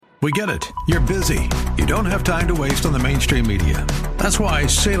We get it. You're busy. You don't have time to waste on the mainstream media. That's why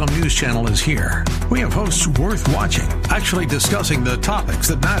Salem News Channel is here. We have hosts worth watching, actually discussing the topics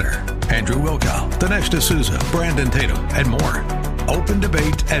that matter. Andrew Wilkow, Dinesh D'Souza, Brandon Tatum, and more. Open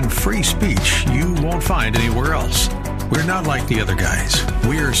debate and free speech you won't find anywhere else. We're not like the other guys.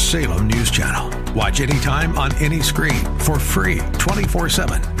 We're Salem News Channel. Watch anytime on any screen for free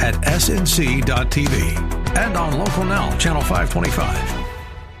 24/7 at snc.tv and on Local Now, Channel 525.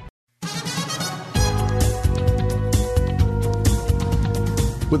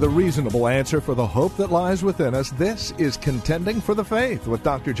 With a reasonable answer for the hope that lies within us, this is Contending for the Faith with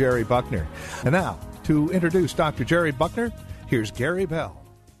Dr. Jerry Buckner. And now, to introduce Dr. Jerry Buckner, here's Gary Bell.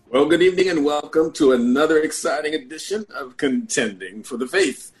 Well, good evening and welcome to another exciting edition of Contending for the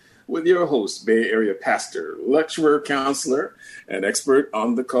Faith with your host, Bay Area pastor, lecturer, counselor, and expert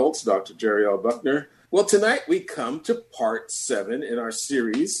on the cults, Dr. Jerry L. Buckner. Well, tonight we come to part 7 in our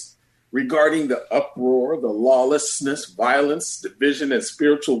series regarding the uproar, the lawlessness, violence, division, and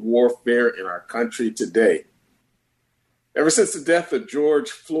spiritual warfare in our country today. Ever since the death of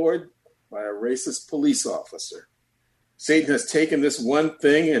George Floyd by a racist police officer, Satan has taken this one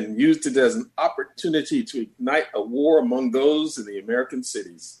thing and used it as an opportunity to ignite a war among those in the American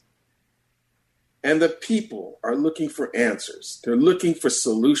cities. And the people are looking for answers. They're looking for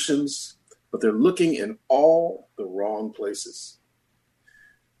solutions, but they're looking in all the wrong places.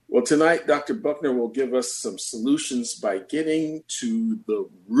 Well, tonight, Dr. Buckner will give us some solutions by getting to the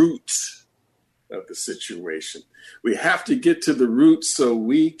root of the situation. We have to get to the root so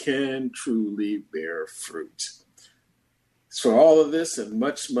we can truly bear fruit. For all of this and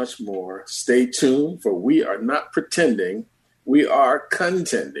much, much more, stay tuned, for we are not pretending, we are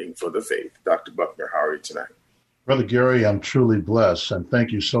contending for the faith. Dr. Buckner, how are you tonight? Brother Gary, I'm truly blessed, and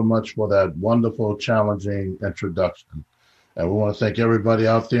thank you so much for that wonderful, challenging introduction. And we want to thank everybody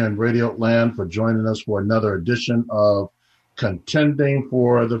out there in Radio Land for joining us for another edition of Contending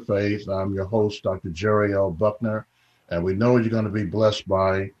for the Faith. I'm your host, Dr. Jerry L. Buckner, and we know you're going to be blessed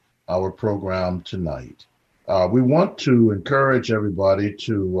by our program tonight. We want to encourage everybody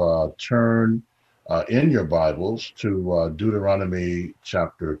to turn in your Bibles to Deuteronomy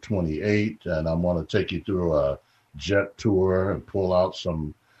chapter 28, and I'm going to take you through a jet tour and pull out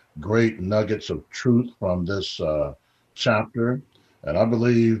some great nuggets of truth from this chapter. And I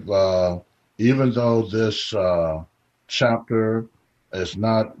believe even though this chapter is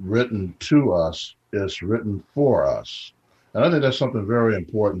not written to us, it's written for us. And I think that's something very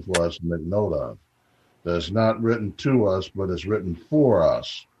important for us to make note of. That's not written to us, but it's written for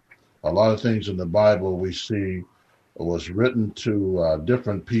us. A lot of things in the Bible we see was written to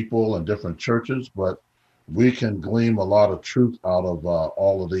different people and different churches, but we can glean a lot of truth out of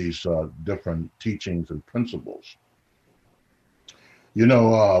all of these different teachings and principles. You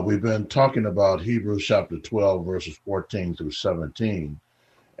know, we've been talking about Hebrews chapter 12, verses 14 through 17,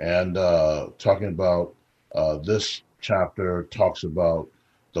 and talking about this chapter talks about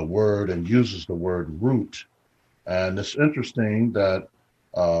the word and uses the word root. And it's interesting that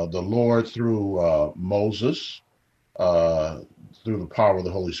the Lord, through Moses, through the power of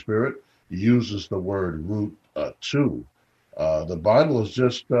the Holy Spirit, uses the word root too. The Bible is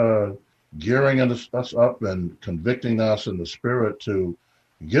just gearing us up and convicting us in the spirit to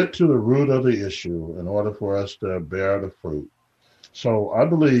get to the root of the issue in order for us to bear the fruit. So I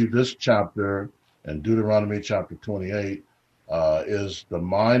believe this chapter in Deuteronomy chapter 28 is the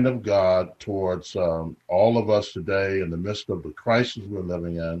mind of God towards all of us today in the midst of the crisis we're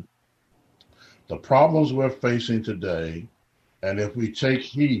living in, the problems we're facing today. And if we take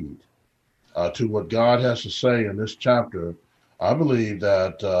heed to what God has to say in this chapter, I believe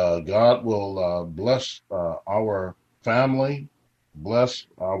that God will bless our family, bless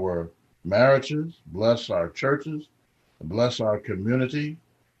our marriages, bless our churches, bless our community,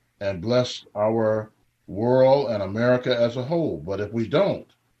 and bless our world and America as a whole. But if we don't,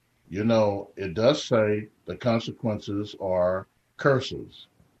 you know, it does say the consequences are curses.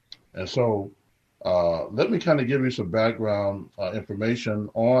 And so let me kind of give you some background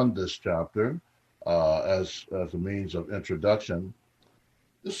information on this chapter as a means of introduction.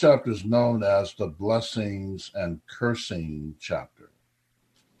 This chapter is known as the blessings and cursing chapter.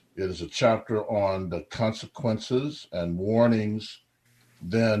 It is a chapter on the consequences and warnings.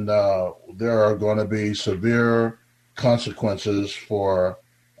 Then there are going to be severe consequences for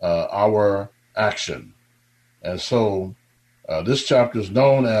our action. And so this chapter is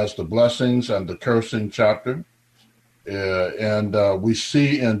known as the blessings and the cursing chapter. And we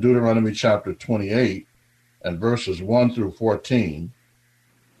see in Deuteronomy chapter 28 and verses 1 through 14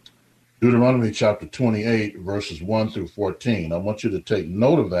 Deuteronomy chapter 28, verses 1 through 14. I want you to take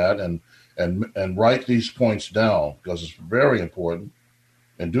note of that and write these points down because it's very important.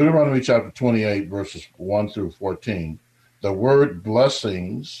 In Deuteronomy chapter 28, verses 1 through 14, the word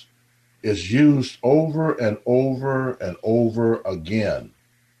blessings is used over and over and over again.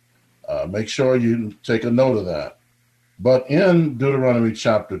 Make sure you take a note of that. But in Deuteronomy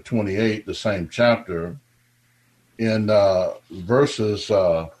chapter 28, the same chapter, in verses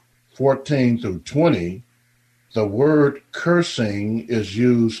 14 through 20, the word cursing is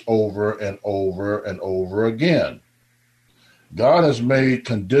used over and over and over again. God has made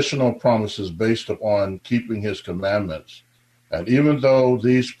conditional promises based upon keeping his commandments. And even though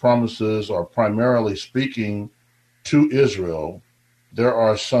these promises are primarily speaking to Israel, there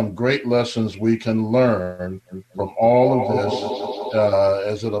are some great lessons we can learn from all of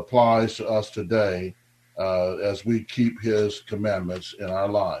this as it applies to us today as we keep his commandments in our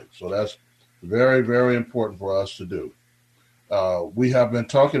lives. So that's very, very important for us to do. We have been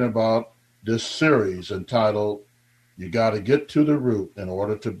talking about this series entitled, You Got to Get to the Root in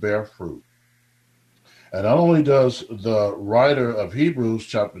Order to Bear Fruit. And not only does the writer of Hebrews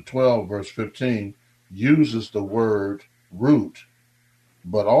chapter 12, verse 15, uses the word root,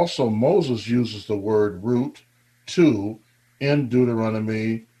 but also Moses uses the word root too in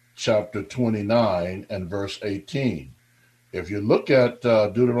Deuteronomy chapter 29 and verse 18. If you look at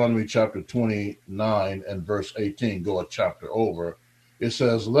Deuteronomy chapter 29 and verse 18, go a chapter over, it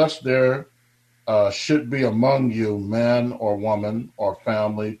says, lest there should be among you man or woman or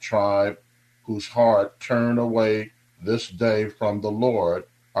family, tribe, whose heart turn away this day from the Lord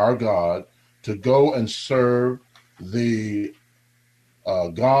our God to go and serve the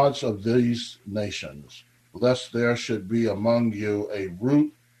gods of these nations, lest there should be among you a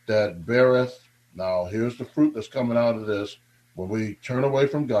root that beareth. Now, here's the fruit that's coming out of this. When we turn away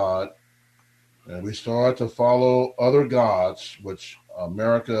from God and we start to follow other gods, which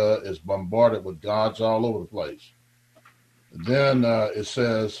America is bombarded with gods all over the place, then it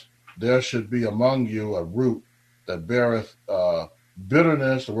says, there should be among you a root that beareth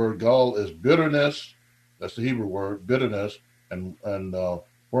bitterness. The word gall is bitterness. That's the Hebrew word, bitterness, and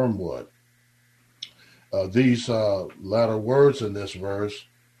wormwood. These latter words in this verse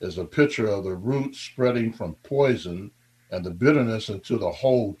is a picture of the root spreading from poison and the bitterness into the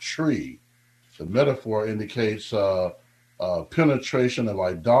whole tree. The metaphor indicates penetration of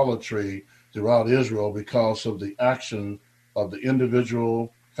idolatry throughout Israel because of the action of the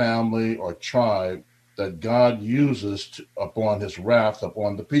individual, family, or tribe that God uses upon his wrath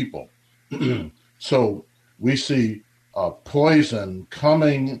upon the people. So we see poison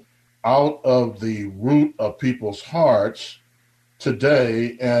coming out of the root of people's hearts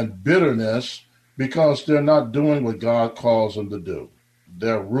today, and bitterness because they're not doing what God calls them to do.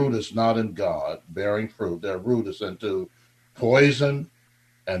 Their root is not in God, bearing fruit. Their root is into poison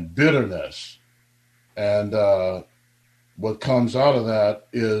and bitterness. And what comes out of that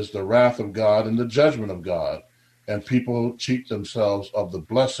is the wrath of God and the judgment of God. And people cheat themselves of the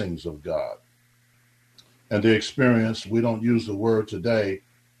blessings of God. And they experience, we don't use the word today,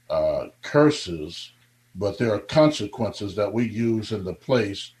 curses, but there are consequences that we use in the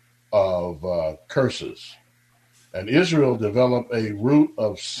place of curses. And Israel developed a root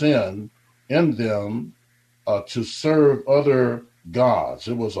of sin in them to serve other gods.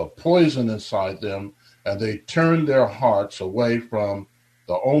 It was a poison inside them, and they turned their hearts away from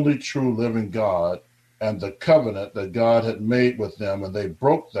the only true living God and the covenant that God had made with them, and they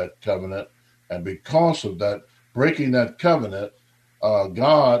broke that covenant. And because of that, breaking that covenant,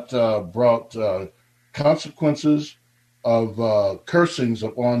 God brought consequences of cursings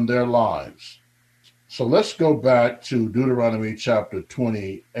upon their lives. So let's go back to Deuteronomy chapter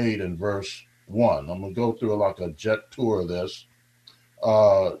 28 and verse 1. I'm going to go through like a jet tour of this.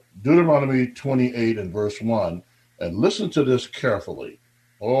 Deuteronomy 28 and verse 1, and listen to this carefully.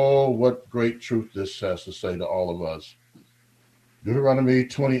 Oh, what great truth this has to say to all of us. Deuteronomy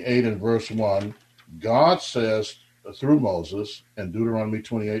 28 and verse 1, God says through Moses in Deuteronomy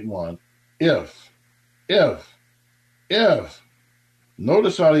 28 and 1, if.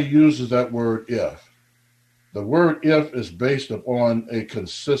 Notice how he uses that word if. The word if is based upon a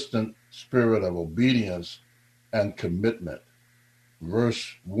consistent spirit of obedience and commitment.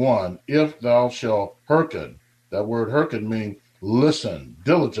 Verse 1, if thou shalt hearken, that word hearken means listen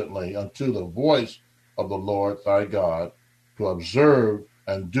diligently unto the voice of the Lord thy God, to observe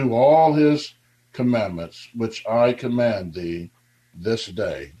and do all his commandments, which I command thee this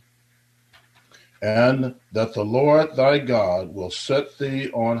day, and that the Lord thy God will set thee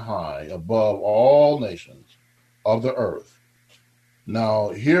on high above all nations of the earth. Now,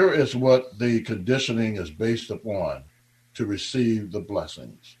 here is what the conditioning is based upon to receive the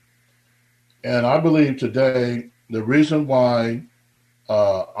blessings. And I believe today the reason why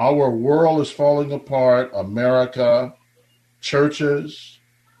our world is falling apart, America, churches,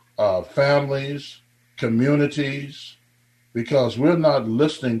 families, communities, because we're not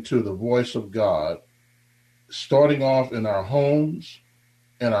listening to the voice of God, starting off in our homes,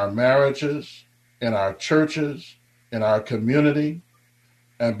 in our marriages, in our churches, in our community.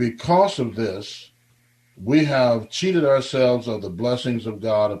 And because of this, we have cheated ourselves of the blessings of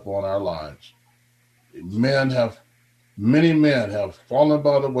God upon our lives. Many men have fallen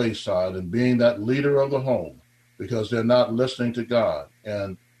by the wayside in being that leader of the home because they're not listening to God.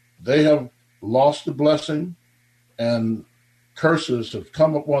 And they have lost the blessing, and curses have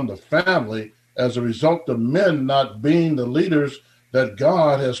come upon the family as a result of men not being the leaders that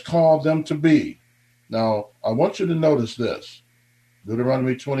God has called them to be. Now, I want you to notice this.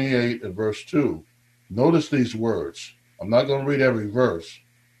 Deuteronomy 28 and verse 2. Notice these words. I'm not going to read every verse.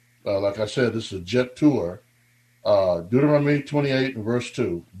 Like I said, this is a jet tour. Deuteronomy 28 and verse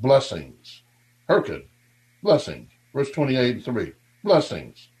 2. Blessings. Hearken. Blessings. Verse 28 and 3.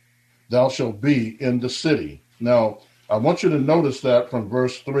 Blessings. Thou shalt be in the city. Now, I want you to notice that from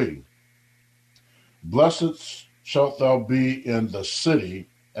verse 3. Blessed shalt thou be in the city,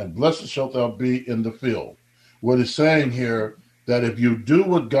 and blessed shalt thou be in the field. What it's saying here, that if you do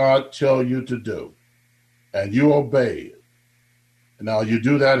what God tells you to do, and you obey it, now you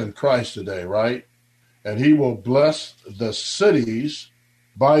do that in Christ today, right? And he will bless the cities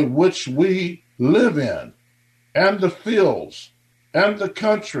by which we live in, and the fields, and the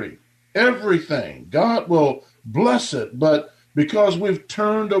country, everything. God will bless it, but because we've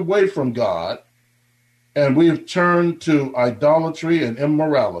turned away from God, and we've turned to idolatry and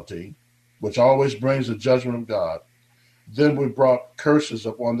immorality, which always brings the judgment of God, then we brought curses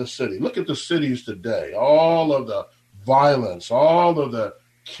upon the city. Look at the cities today, all of the violence, all of the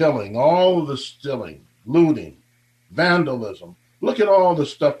killing, all of the stealing, looting, vandalism. Look at all the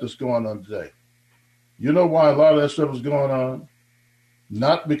stuff that's going on today. You know why a lot of that stuff is going on?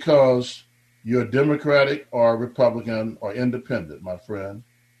 Not because you're Democratic or Republican or independent, my friend.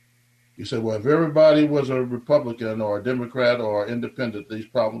 You say, well, if everybody was a Republican or a Democrat or independent, these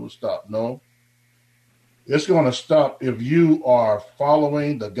problems would stop. No. It's going to stop if you are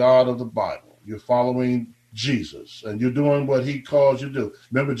following the God of the Bible. You're following Jesus, and you're doing what he calls you to do.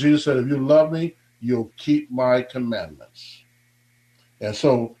 Remember, Jesus said, if you love me, you'll keep my commandments. And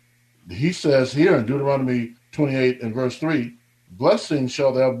so he says here in Deuteronomy 28 and verse 3, blessing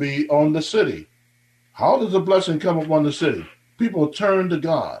shall there be on the city. How does the blessing come upon the city? People turn to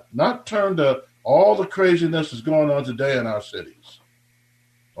God, not turn to all the craziness that's going on today in our cities.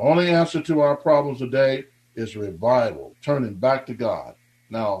 The only answer to our problems today is revival, turning back to God.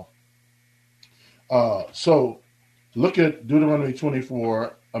 Now, so look at Deuteronomy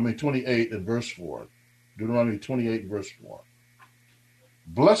 28 and verse 4. Deuteronomy 28 and verse 4.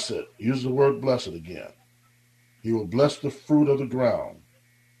 Blessed, use the word blessed again. He will bless the fruit of the ground.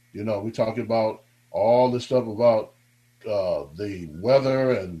 You know, we talk about all this stuff about the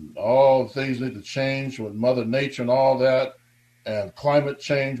weather and all things need to change with Mother Nature and all that, and climate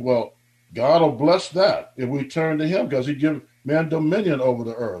change. Well, God will bless that if we turn to him, because he gives man dominion over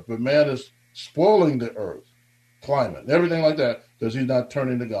the earth. But man is spoiling the earth, climate, and everything like that, because he's not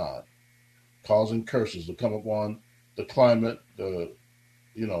turning to God, causing curses to come upon the climate,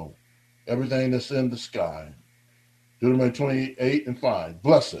 everything that's in the sky. Deuteronomy 28 and 5,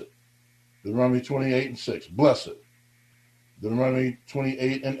 blessed. Deuteronomy 28 and 6, blessed. Deuteronomy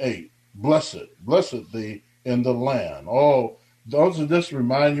 28 and 8, blessed. Blessed thee in the land. Oh, doesn't this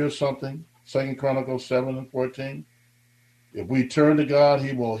remind you of something? 2 Chronicles 7 and 14. If we turn to God,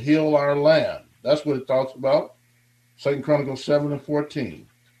 he will heal our land. That's what it talks about. 2 Chronicles 7 and 14.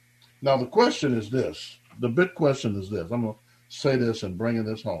 Now, the question is this. The big question is this. I'm going to say this and bringing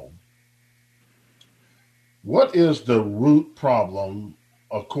this home. What is the root problem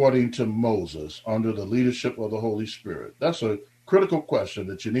according to Moses under the leadership of the Holy Spirit? That's a critical question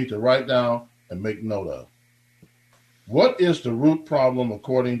that you need to write down and make note of. What is the root problem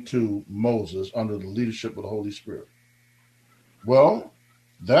according to Moses under the leadership of the Holy Spirit? Well,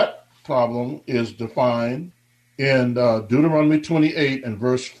 that problem is defined in Deuteronomy 28 and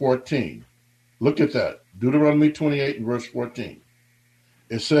verse 14. Look at that. Deuteronomy 28 and verse 14.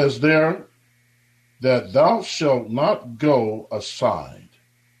 It says there that thou shalt not go aside.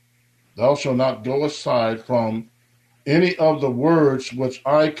 Thou shalt not go aside from any of the words which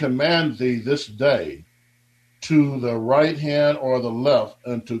I command thee this day, to the right hand or the left,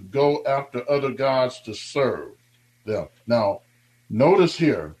 and to go after other gods to serve them. Now, Notice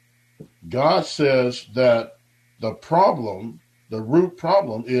here, God says that the root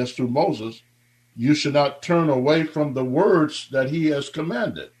problem is through Moses, you should not turn away from the words that he has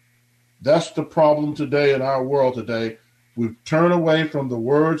commanded. That's the problem today in our world today. We've turned away from the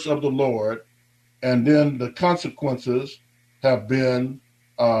words of the Lord, and then the consequences have been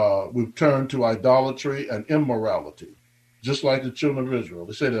we've turned to idolatry and immorality, just like the children of Israel.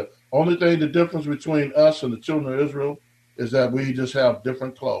 They say the only thing, the difference between us and the children of Israel is that we just have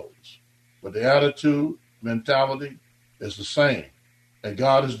different clothes. But the attitude, mentality is the same. And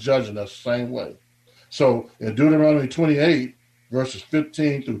God is judging us the same way. So in Deuteronomy 28, verses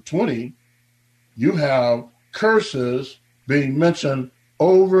 15 through 20, you have curses being mentioned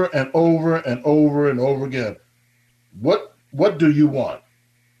over and over and over and over again. What do you want?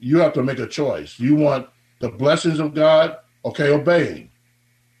 You have to make a choice. You want the blessings of God? Okay, obey him.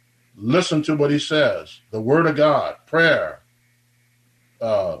 Listen to what he says. The word of God, prayer,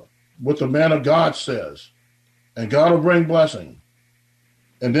 what the man of God says. And God will bring blessing.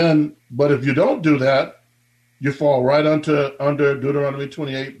 And then, but if you don't do that, you fall right under Deuteronomy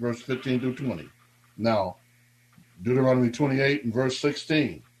 28, verse 15 through 20. Now, Deuteronomy 28 and verse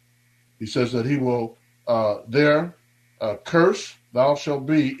 16, he says that he will curse thou shalt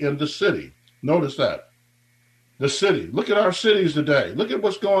be in the city. Notice that. The city. Look at our cities today. Look at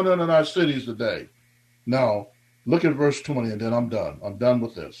what's going on in our cities today. Now, look at verse 20, and then I'm done. I'm done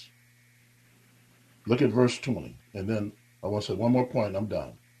with this. Look at verse 20, and then I want to say one more point, I'm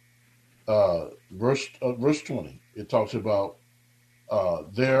done. Verse 20, it talks about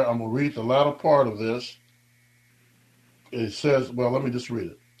there, I'm going to read the latter part of this. It says, well, let me just read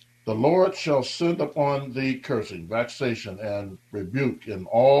it. The Lord shall send upon thee cursing, vexation, and rebuke in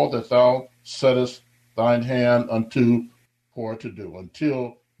all that thou settest thine hand unto for to do,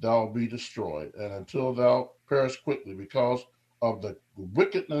 until thou be destroyed, and until thou perish quickly, because of the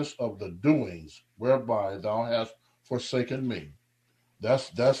wickedness of the doings whereby thou hast forsaken me. That's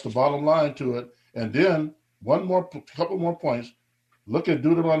the bottom line to it. And then couple more points. Look at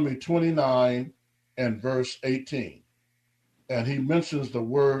Deuteronomy 29 and verse 18. And he mentions the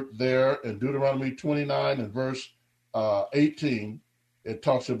word there in Deuteronomy 29 and verse 18. It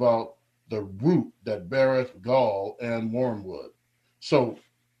talks about the root that beareth gall and wormwood. So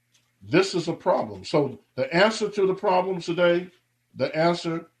this is a problem. So the answer to the problems today, the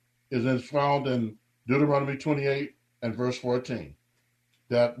answer is found in Deuteronomy 28 and verse 14.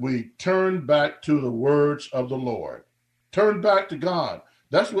 That we turn back to the words of the Lord. Turn back to God.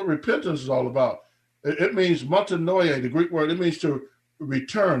 That's what repentance is all about. It means metanoia, the Greek word. It means to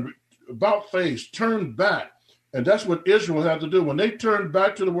return, about face, turn back. And that's what Israel had to do. When they turned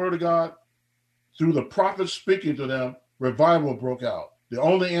back to the word of God, through the prophets speaking to them, revival broke out. The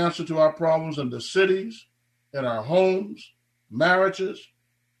only answer to our problems in the cities, in our homes, marriages,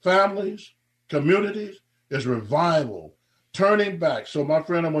 families, communities, is revival. Turning back. So, my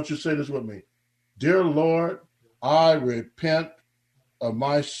friend, I want you to say this with me. Dear Lord, I repent of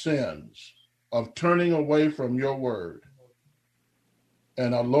my sins, of turning away from your word.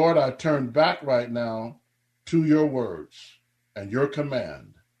 And Lord, I turn back right now to your words and your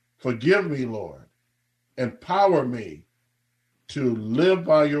command. Forgive me, Lord. Empower me to live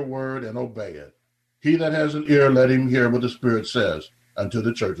by your word and obey it. He that has an ear, let him hear what the Spirit says unto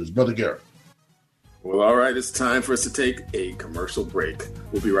the churches. Brother Garrett. Well, all right, it's time for us to take a commercial break.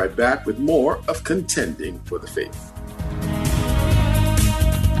 We'll be right back with more of Contending for the Faith.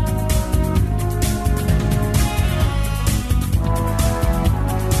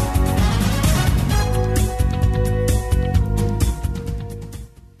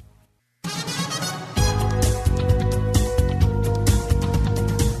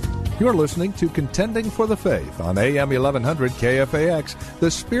 You're listening to Contending for the Faith on AM 1100 KFAX,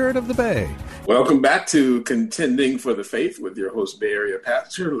 the Spirit of the Bay. Welcome back to Contending for the Faith with your host, Bay Area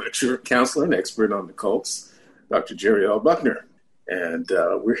pastor, lecturer, counselor, and expert on the cults, Dr. Jerry L. Buckner. And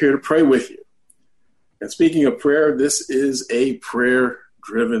we're here to pray with you. And speaking of prayer, this is a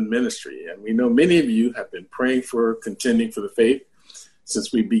prayer-driven ministry. And we know many of you have been praying for Contending for the Faith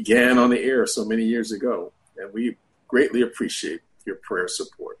since we began on the air so many years ago. And we greatly appreciate your prayer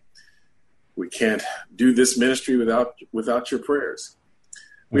support. We can't do this ministry without your prayers.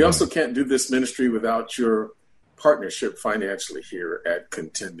 We also can't do this ministry without your partnership financially here at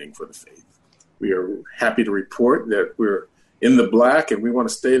Contending for the Faith. We are happy to report that we're in the black and we want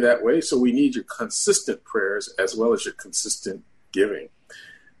to stay that way. So we need your consistent prayers as well as your consistent giving.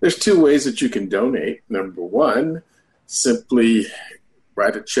 There's two ways that you can donate. Number one, simply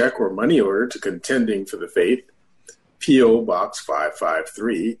write a check or money order to Contending for the Faith, P.O. Box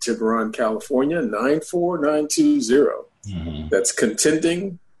 553, Tiburon, California, 94920. Mm-hmm. That's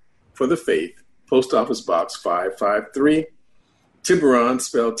Contending for the Faith, Post Office Box 553, Tiburon,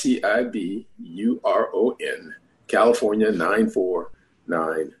 spelled Tiburon, California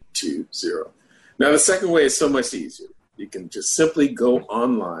 94920. Now, the second way is so much easier. You can just simply go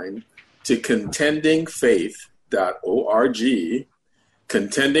online to contendingfaith.org,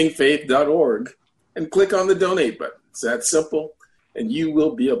 contendingfaith.org, and click on the donate button. It's that simple, and you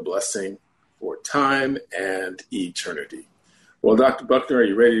will be a blessing for time and eternity. Well, Dr. Buckner, are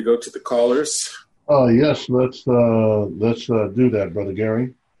you ready to go to the callers? Yes, let's do that, Brother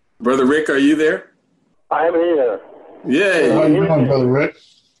Gary. Brother Rick, are you there? I'm here. Yay. How you doing, Brother Rick?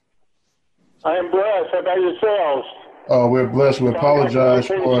 I am blessed. How about yourselves? Oh, we're blessed. We apologize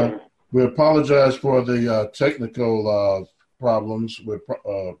for the technical problems. We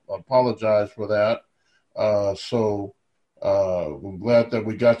apologize for that. So we're glad that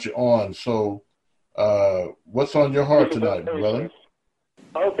we got you on. So what's on your heart tonight, brother?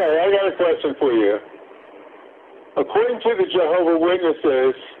 Okay, I got a question for you. According to the Jehovah's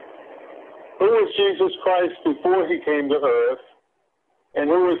Witnesses, who was Jesus Christ before he came to earth, and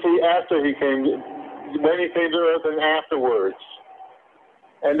who was he after he came, when he came to earth and afterwards?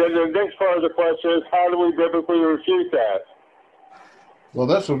 And then the next part of the question is, how do we biblically refute that? Well,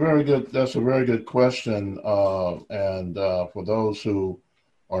 that's a very good question. And for those who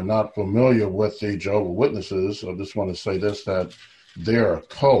are not familiar with the Jehovah's Witnesses, I just want to say this, that they're a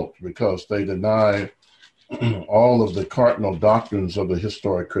cult because they deny all of the cardinal doctrines of the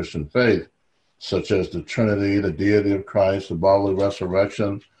historic Christian faith, such as the Trinity, the deity of Christ, the bodily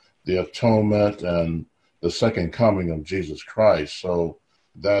resurrection, the atonement, and the second coming of Jesus Christ. So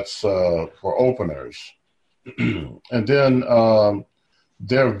that's for openers. And then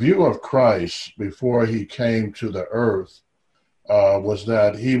their view of Christ before he came to the earth was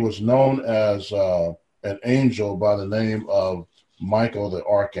that he was known as an angel by the name of Michael the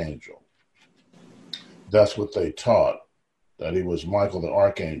Archangel. That's what they taught, that he was Michael the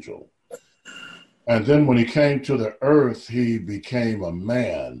Archangel. And then when he came to the earth, he became a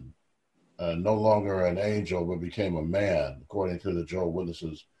man, no longer an angel, but became a man, according to the Jehovah's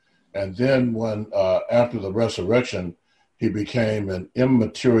Witnesses. And then when, after the resurrection, he became an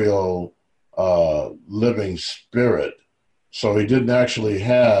immaterial living spirit. So he didn't actually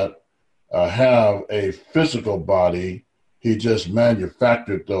have a physical body. He just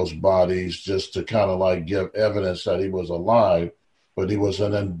manufactured those bodies just to kind of like give evidence that he was alive, but he was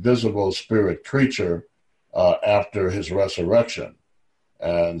an invisible spirit creature after his resurrection.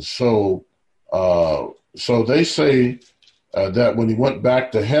 And so they say that when he went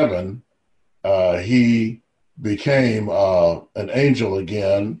back to heaven, he became an angel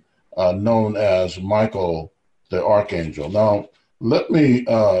again, known as Michael the Archangel. Now, let me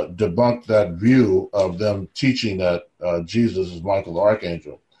debunk that view of them teaching that Jesus is Michael the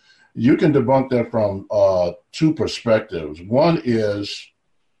Archangel. You can debunk that from two perspectives. One is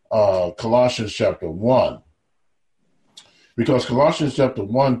Colossians chapter 1, because Colossians chapter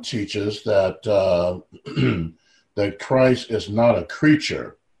 1 teaches that that Christ is not a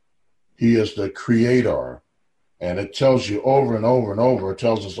creature. He is the creator. And it tells you over and over and over, it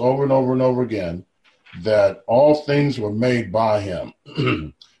tells us over and over and over again that all things were made by him.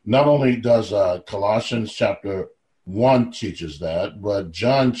 Not only does Colossians chapter 1 teaches that, but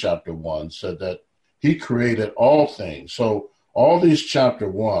John chapter 1 said that he created all things. So all these chapter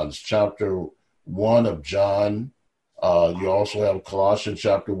 1s, chapter 1 of John, you also have Colossians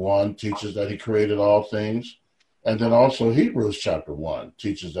chapter 1 teaches that he created all things. And then also Hebrews chapter 1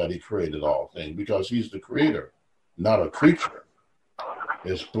 teaches that he created all things because he's the creator, not a creature.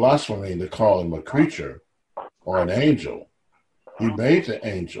 It's blasphemy to call him a creature or an angel. He made the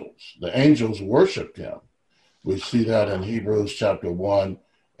angels. The angels worshiped him. We see that in Hebrews chapter 1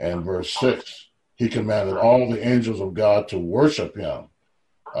 and verse 6. He commanded all the angels of God to worship him.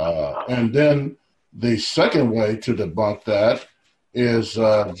 And then the second way to debunk that is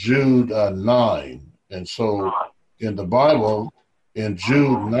Jude 9. And so in the Bible, in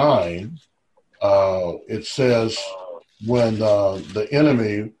Jude 9, it says, when the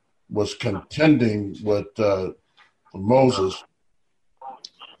enemy was contending with Moses,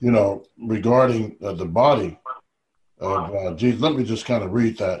 regarding the body of Jesus. Let me just kind of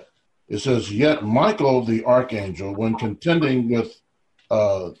read that. It says, yet Michael the archangel, when contending with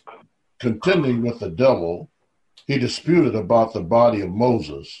the devil, he disputed about the body of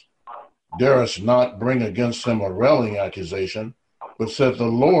Moses, darest not bring against him a railing accusation, but said, the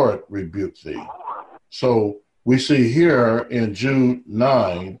Lord rebuked thee. So we see here in Jude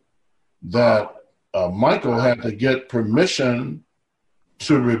 9 that Michael had to get permission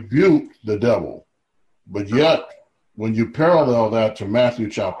to rebuke the devil. But yet, when you parallel that to Matthew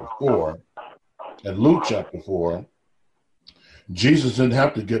chapter 4 and Luke chapter 4, Jesus didn't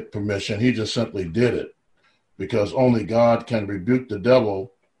have to get permission. He just simply did it, because only God can rebuke the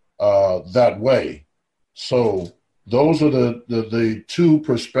devil that way. So those are the two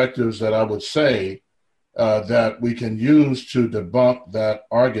perspectives that I would say that we can use to debunk that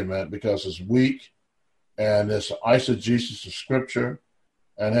argument, because it's weak and it's eisegesis of Scripture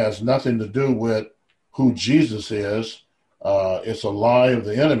and has nothing to do with who Jesus is. It's a lie of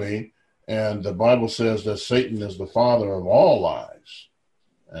the enemy, and the Bible says that Satan is the father of all lies.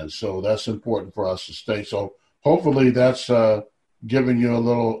 And so that's important for us to state. So hopefully that's giving you a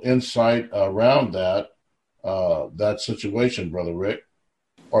little insight around that situation, Brother Rick.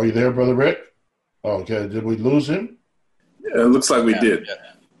 Are you there, Brother Rick? Okay, did we lose him? Yeah, it looks like we did.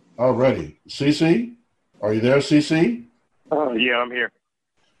 Alrighty. CC? Are you there, CC? Yeah, I'm here.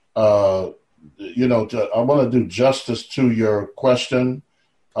 I want to do justice to your question,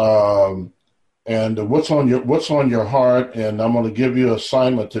 and what's on your heart, and I'm going to give you an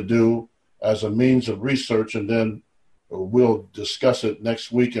assignment to do as a means of research, and then we'll discuss it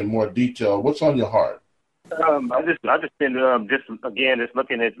next week in more detail. What's on your heart? I just been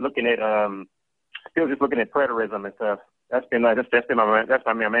looking at still just looking at preterism and stuff. That's been my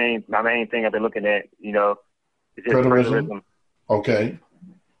main thing I've been looking at. Is just preterism. Okay.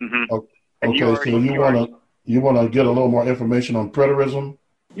 Mm-hmm. Okay. So you want to get a little more information on preterism?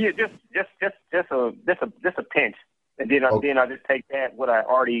 Yeah, just a pinch, and then I just take that what I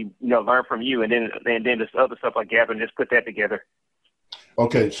already learned from you, and then this other stuff I gather and just put that together.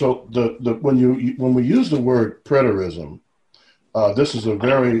 Okay, so when we use the word preterism, this is a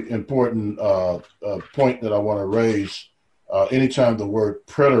very important point that I want to raise. Anytime the word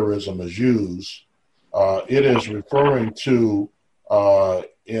preterism is used, it is referring to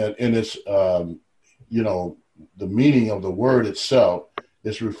in its the meaning of the word itself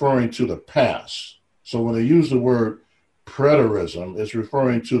is referring to the past. So when they use the word preterism, it's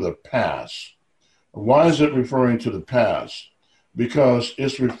referring to the past. Why is it referring to the past? Because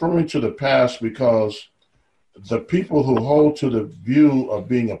it's referring to the past because the people who hold to the view of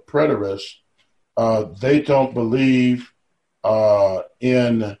being a preterist, they don't believe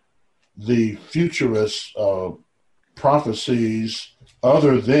in the futurist prophecies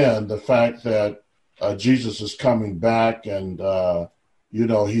other than the fact that Jesus is coming back and,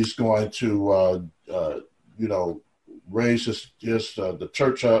 he's going to, raise the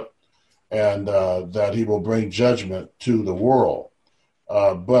church up and that he will bring judgment to the world.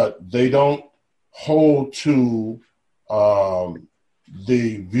 But they don't hold to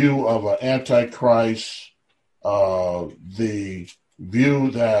the view of an antichrist, the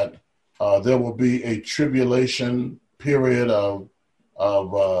view that there will be a tribulation period of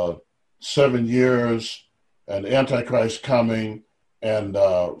 7 years, and Antichrist coming, and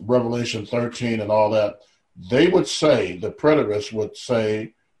Revelation 13 and all that. They would say, the preterists would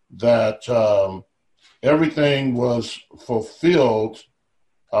say that everything was fulfilled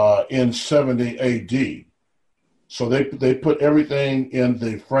in 70 AD. So they put everything in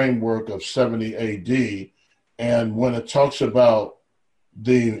the framework of 70 AD. And when it talks about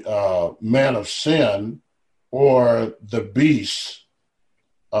the man of sin or the beast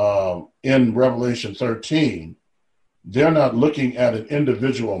in Revelation 13, they're not looking at an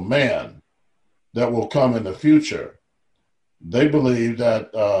individual man that will come in the future. They believe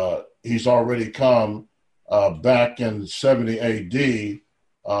that he's already come back in 70 AD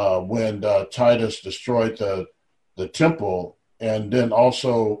when Titus destroyed the temple, and then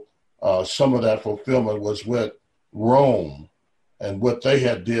also some of that fulfillment was with Rome and what they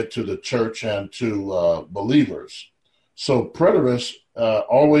had did to the church and to believers. So preterists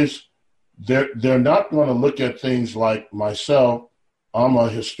always, they're not going to look at things like myself. I'm a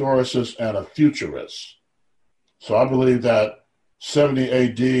historicist and a futurist. So I believe that 70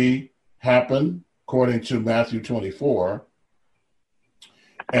 AD happened according to Matthew 24.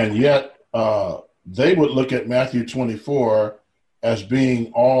 And yet they would look at Matthew 24 as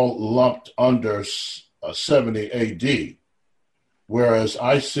being all lumped under 70 AD. Whereas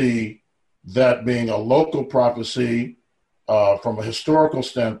I see that being a local prophecy from a historical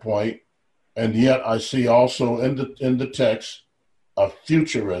standpoint, and yet I see also in the text a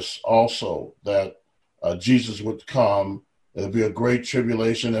futurist also, that Jesus would come. There'll be a great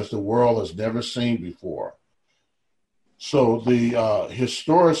tribulation as the world has never seen before. So the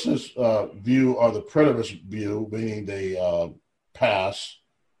historicist view or the preterist view, meaning the past,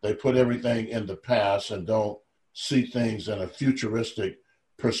 they put everything in the past and don't see things in a futuristic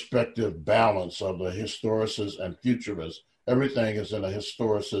perspective balance of the historicist and futurist. Everything is in a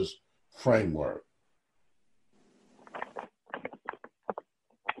historicist framework.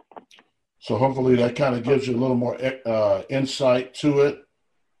 So hopefully that kind of gives you a little more insight to it.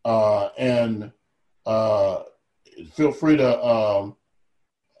 And feel free to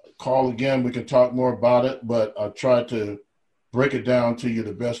call again. We can talk more about it, but I tried to break it down to you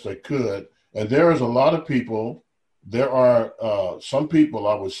the best I could. And there is a lot of people. There are some people,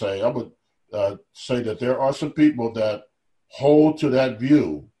 I would say that there are some people that hold to that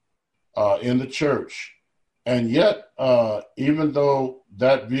view in the church. And yet, even though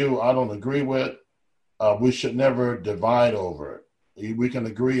that view I don't agree with, we should never divide over it. We can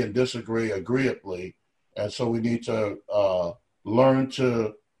agree and disagree agreeably. And so we need to learn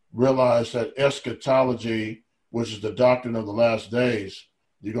to realize that eschatology, which is the doctrine of the last days,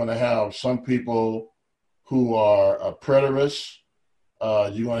 you're going to have some people who are preterists,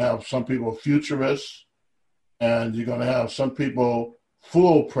 you're going to have some people futurists, and you're going to have some people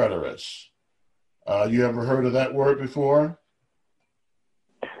full preterists. You ever heard of that word before?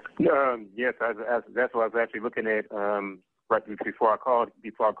 Yes, that's what I was actually looking at right before I called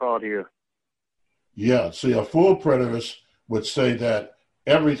here. Yeah, see, a full preterist would say that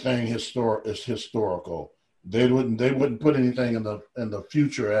everything is historical. They wouldn't put anything in the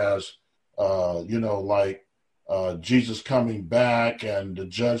future as like Jesus coming back and to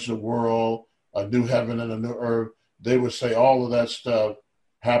judge the world, a new heaven and a new earth. They would say all of that stuff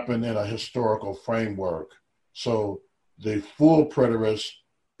happened in a historical framework. So the full preterist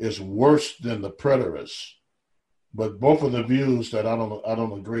is worse than the preterist. But both of the views that I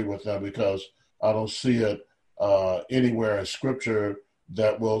don't agree with them, because I don't see it anywhere in Scripture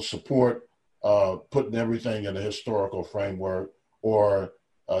that will support putting everything in a historical framework or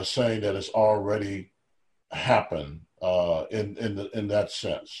saying that it's already happened in that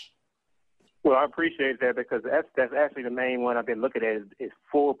sense. Well, I appreciate that, because that's actually the main one I've been looking at is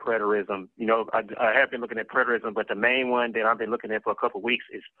full preterism. I have been looking at preterism, but the main one that I've been looking at for a couple of weeks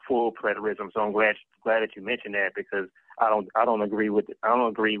is full preterism. So I'm glad that you mentioned that, because I don't agree with it. I don't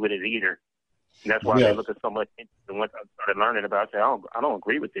agree with it either. And that's why I've been looking so much into it. And once I started learning about it, I don't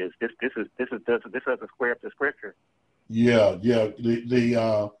agree with this. This doesn't square up to Scripture. Yeah.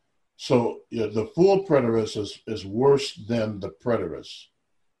 The full preterist is worse than the preterist.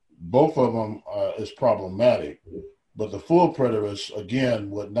 Both of them is problematic, but the full preterists again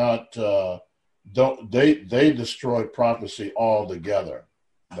would not. They destroy prophecy altogether.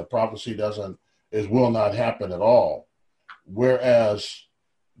 The prophecy will not happen at all. Whereas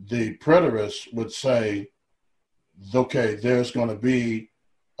the preterists would say, okay, there's going to be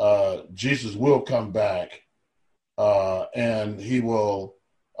Jesus will come back, and he will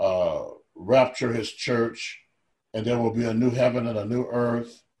rapture his church, and there will be a new heaven and a new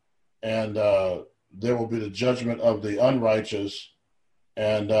earth. And there will be the judgment of the unrighteous,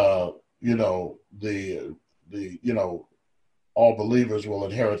 and all believers will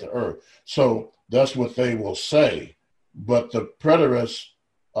inherit the earth. So that's what they will say. But the preterists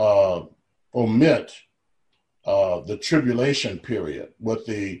omit the tribulation period with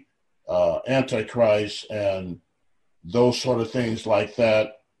the Antichrist and those sort of things like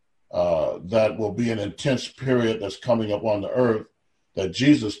that. That will be an intense period that's coming up on the earth that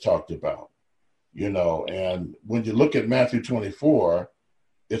Jesus talked about, and when you look at Matthew 24,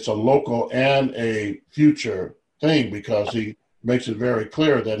 it's a local and a future thing, because he makes it very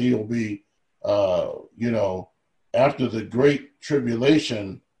clear that he'll be, after the great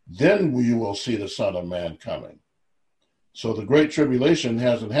tribulation, then you will see the Son of Man coming. So the great tribulation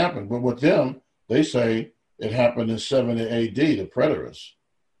hasn't happened, but with them, they say it happened in 70 AD, the preterists.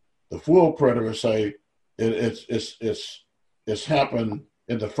 The full preterists say it's happened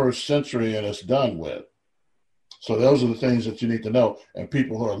in the first century and it's done with. So those are the things that you need to know, and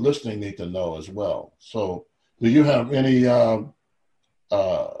people who are listening need to know as well. So do you have any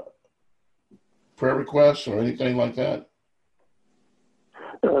prayer requests or anything like that?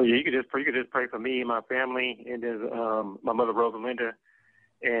 You could just pray for me and my family, and then my mother Rosalinda,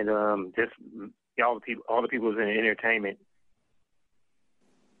 and just all the people who's in entertainment.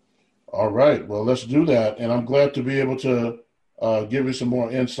 All right. Well, let's do that, and I'm glad to be able to give you some more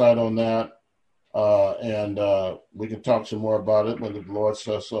insight on that, and we can talk some more about it when the Lord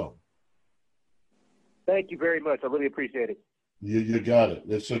says so. Thank you very much. I really appreciate it. You got it.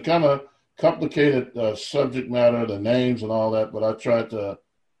 It's a kind of complicated subject matter, the names and all that, but I tried to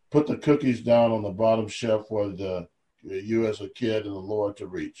put the cookies down on the bottom shelf for you as a kid and the Lord to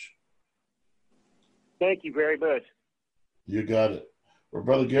reach. Thank you very much. You got it. Well,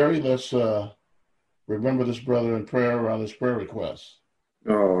 Brother Gary, let's remember this brother in prayer around his prayer request.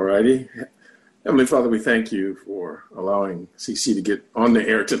 All righty. Heavenly Father, we thank you for allowing CC to get on the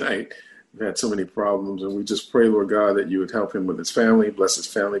air tonight had so many problems, and we just pray, Lord God, that you would help him with his family, bless his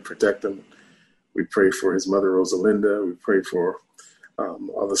family, protect him. We pray for his mother, Rosalinda. We pray for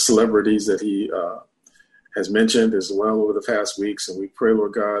all the celebrities that he has mentioned as well over the past weeks. And we pray,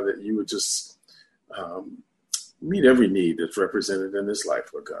 Lord God, that you would just meet every need that's represented in this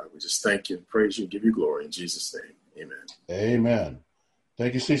life, Lord God. We just thank you and praise you and give you glory in Jesus' name. Amen. Amen.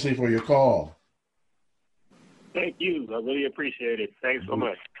 Thank you, Cece, for your call. Thank you. I really appreciate it. Thanks so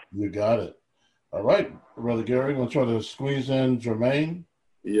much. You got it. All right, Brother Gary, we'll try to squeeze in Jermaine.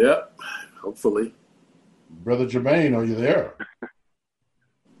 Yep, hopefully. Brother Jermaine, are you there?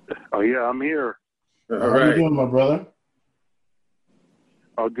 Oh, yeah, I'm here. All How right. you doing, my brother?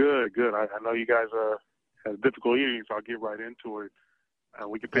 Oh, good. I know you guys have difficult eating, so I'll get right into it.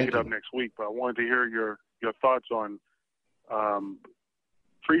 We can pick it up next week, but I wanted to hear your thoughts on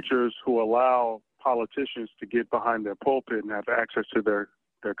preachers who allow politicians to get behind their pulpit and have access to their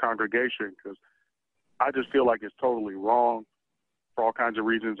congregation, because I just feel like it's totally wrong for all kinds of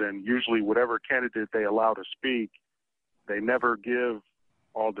reasons, and usually whatever candidate they allow to speak, they never give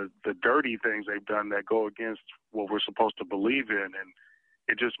all the dirty things they've done that go against what we're supposed to believe in, and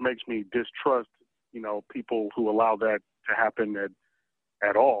it just makes me distrust, people who allow that to happen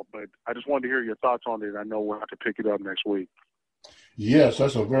at all. But I just wanted to hear your thoughts on it. I know we'll have to pick it up next week. Yes,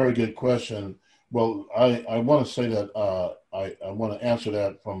 that's a very good question. Well, I want to say that I want to answer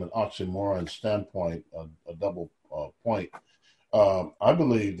that from an oxymoron standpoint, a double point. I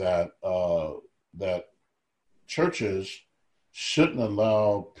believe that that churches shouldn't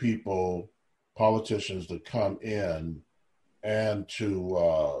allow politicians to come in and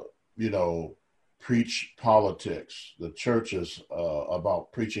to, preach politics. The church is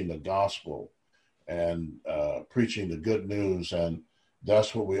about preaching the gospel and preaching the good news, and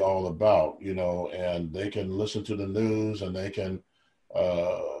that's what we're all about, and they can listen to the news and they can,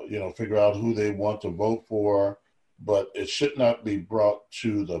 figure out who they want to vote for, but it should not be brought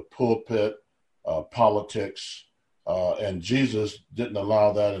to the pulpit, politics, and Jesus didn't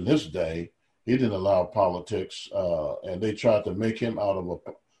allow that in his day. He didn't allow politics, and they tried to make him out of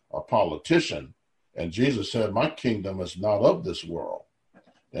a politician. And Jesus said, my kingdom is not of this world.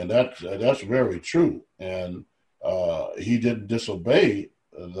 And that's very true. And he didn't disobey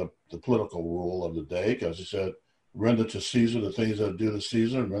the political rule of the day, because he said, render to Caesar the things that are due to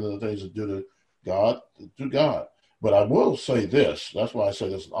Caesar, and render the things that are due to God. But I will say this, that's why I say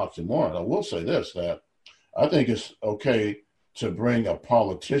this is an oxymoron. I will say this, that I think it's okay to bring a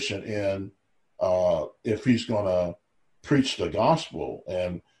politician in if he's going to preach the gospel.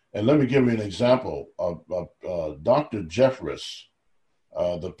 And let me give you an example of Dr. Jeffress,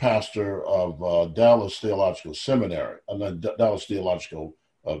 the pastor of Dallas Theological Seminary,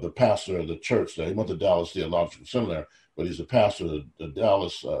 the pastor of the church there. He went to Dallas Theological Seminary, but he's the pastor of the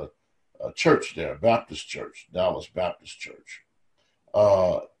Dallas church there, Baptist Church, Dallas Baptist Church.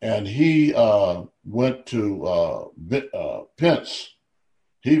 And he went to Pence.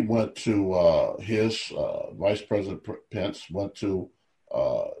 He went to his Vice President Pence, went to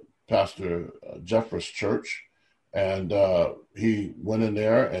Pastor Jeffress Church, and he went in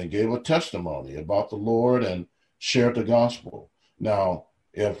there and gave a testimony about the Lord and shared the gospel. Now,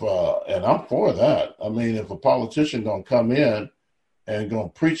 if and I'm for that. I mean, if a politician gonna come in and gonna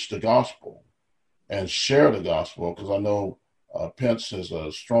preach the gospel and share the gospel, because I know Pence is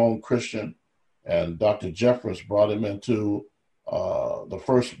a strong Christian, and Dr. Jeffress brought him into the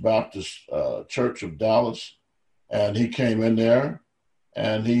First Baptist Church of Dallas, and he came in there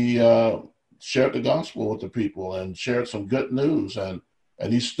and he shared the gospel with the people and shared some good news, and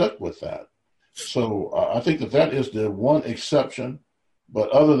he stuck with that. So I think that is the one exception. But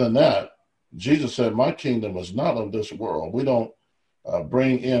other than that, Jesus said, my kingdom is not of this world. We don't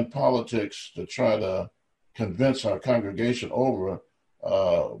bring in politics to try to convince our congregation over.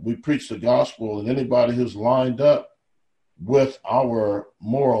 We preach the gospel, and anybody who's lined up with our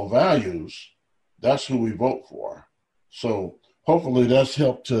moral values, that's who we vote for. So hopefully that's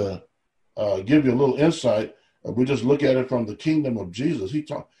helped to give you a little insight. We just look at it from the kingdom of Jesus.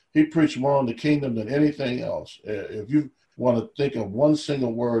 He preached more on the kingdom than anything else. If you want to think of one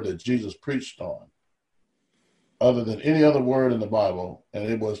single word that Jesus preached on, other than any other word in the Bible, and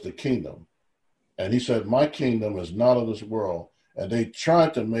it was the kingdom. And he said, my kingdom is not of this world. And they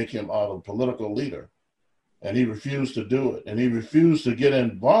tried to make him out of a political leader, and he refused to do it. And he refused to get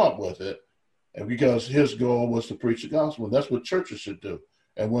involved with it, and because his goal was to preach the gospel. And that's what churches should do.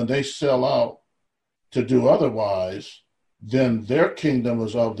 And when they sell out to do otherwise, then their kingdom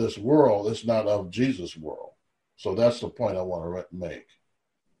is of this world. It's not of Jesus' world. So that's the point I want to make.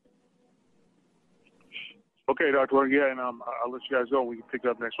 Okay, Dr. Wagner, yeah, and I'll let you guys go. We can pick it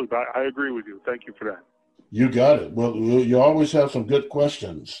up next week. But I agree with you. Thank you for that. You got it. Well, you always have some good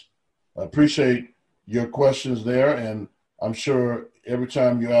questions. I appreciate your questions there, and I'm sure every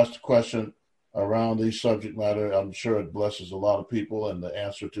time you ask a question around these subject matter, I'm sure it blesses a lot of people and the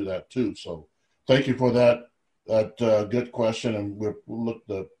answer to that too. So thank you for that good question, and we'll look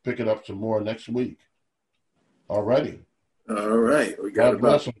to pick it up some more next week. All righty. All right. We God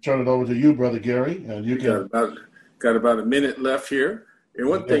bless. I'll turn it over to you, Brother Gary, and you can got about a minute left here. And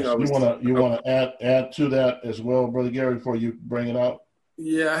one thing you want to add to that as well, Brother Gary, before you bring it out?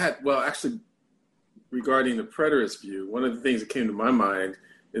 Yeah, actually, regarding the preterist view, one of the things that came to my mind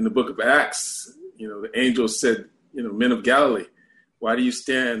in the book of Acts, the angel said, men of Galilee, why do you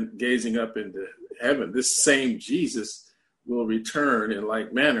stand gazing up into heaven? This same Jesus will return in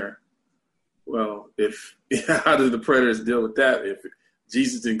like manner. Well, how did the preterists deal with that? If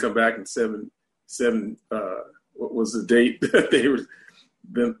Jesus didn't come back in seven, what was the date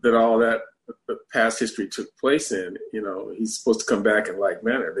that all that past history took place in? He's supposed to come back in like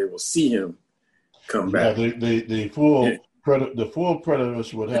manner. They will see him come back. The full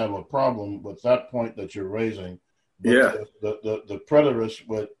preterists would have a problem with that point that you're raising. But the preterists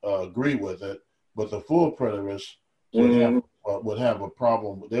would agree with it, but the full preterists would have a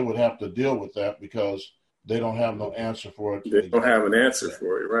problem. They would have to deal with that because they don't have no answer for it. They don't have an answer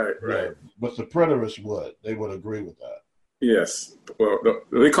for it, right? Yeah. But the preterists would. They would agree with that. Yes. Well,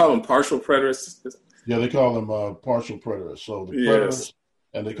 they call them partial preterists. Yeah, they call them partial preterists. So the preterists,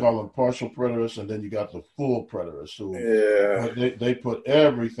 and they call them partial preterists, and then you got the full preterists who they put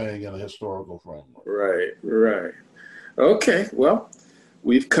everything in a historical framework. Right. Okay. Well,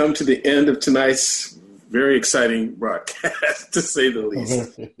 we've come to the end of tonight's very exciting broadcast, to say the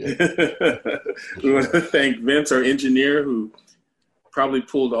least. We want to thank Vince, our engineer, who probably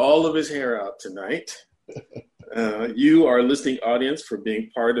pulled all of his hair out tonight. You, our listening audience, for being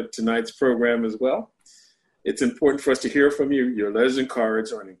part of tonight's program as well. It's important for us to hear from you. Your letters and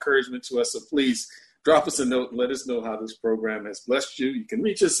cards are an encouragement to us, so please drop us a note and let us know how this program has blessed you. You can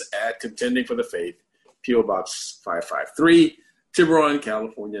reach us at Contending for the Faith, P.O. Box 553, Tiburon,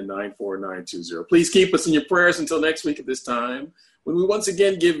 California, 94920. Please keep us in your prayers until next week at this time, when we once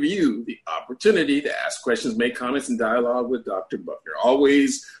again give you the opportunity to ask questions, make comments, and dialogue with Dr. Buckner,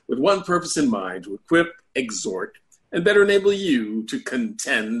 always with one purpose in mind: to equip, exhort, and better enable you to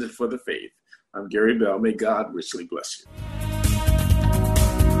contend for the faith. I'm Gary Bell. May God richly bless you.